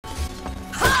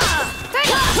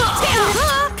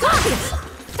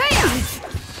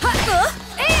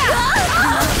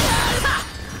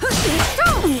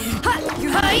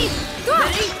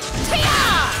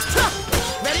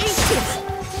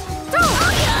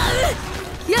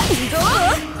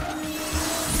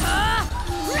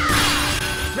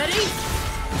Ready?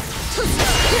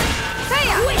 Ready?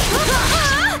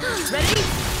 Ready?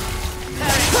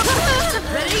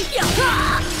 Ready?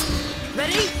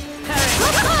 Ready?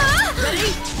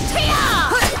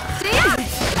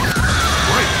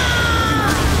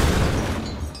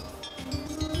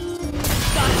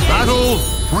 Battle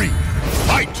 3.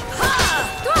 Fight!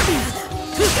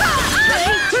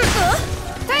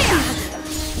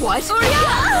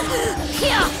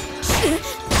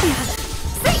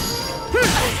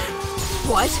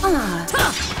 What? What?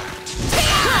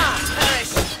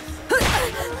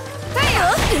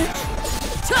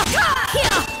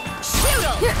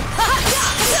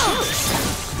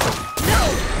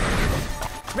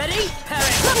 Ready?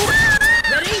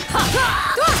 Ready?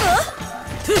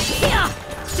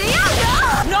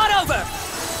 Not over!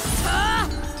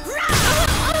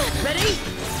 Ready?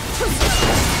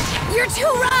 You're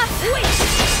too rough! Wait!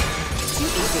 Too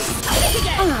easy. Think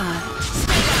again!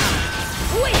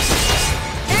 Wait!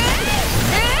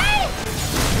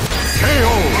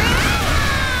 KO!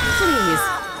 Please.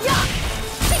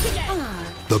 Think again!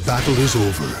 The battle is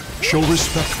over. Show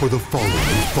respect for the fallen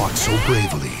who fought so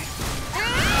bravely.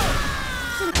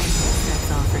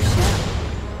 That's all for show.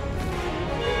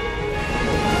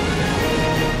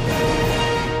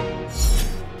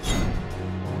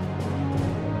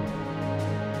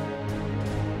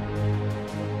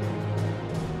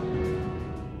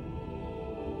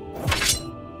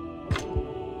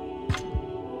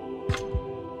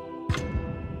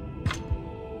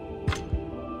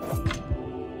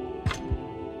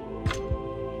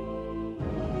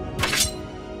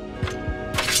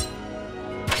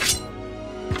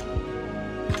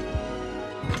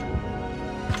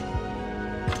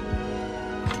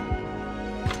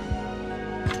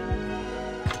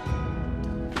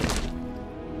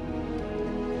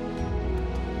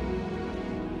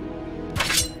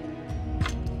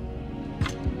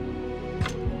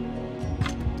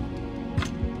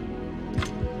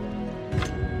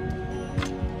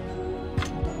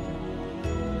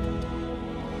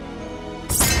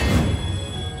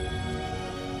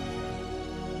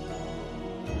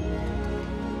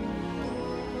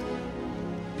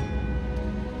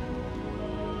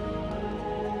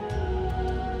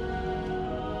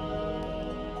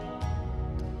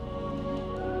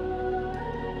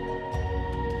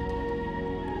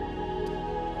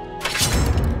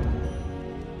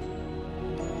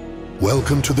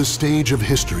 Welcome to the stage of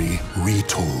history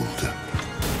retold.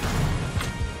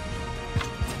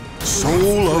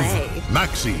 Soul of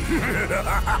Maxi.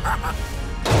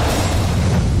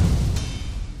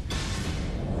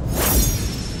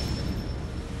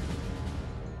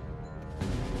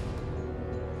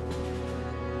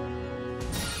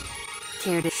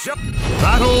 Care to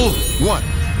Battle 1.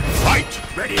 Fight!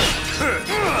 Ready? Is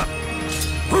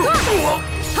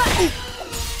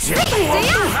that all?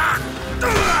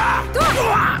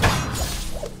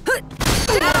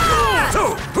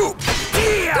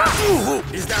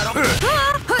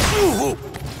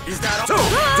 Is that all?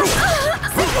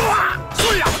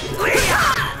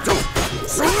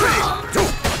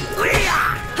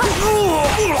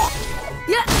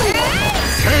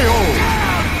 KO!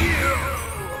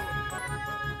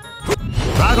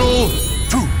 Battle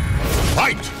 2.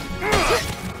 Fight!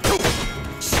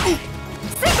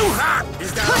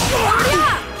 Is that all?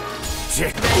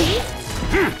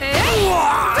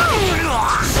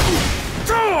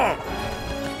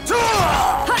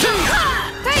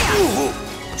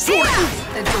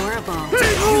 adorable.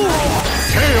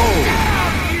 KO!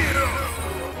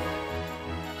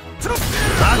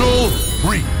 Battle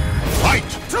 3. Fight!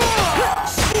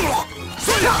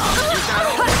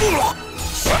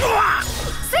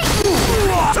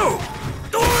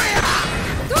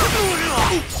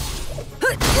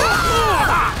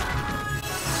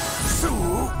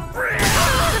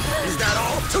 Is that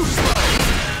all? Too slow.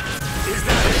 Is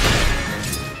that it?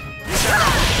 Is that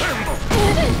all?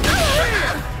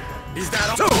 Is that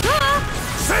all?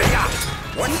 Say ya!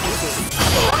 What is it?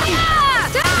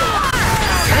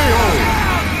 KO!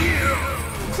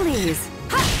 Please.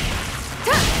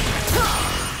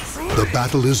 The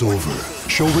battle is over.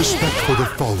 Show respect for the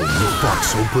fallen who fought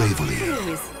so bravely.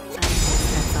 Please.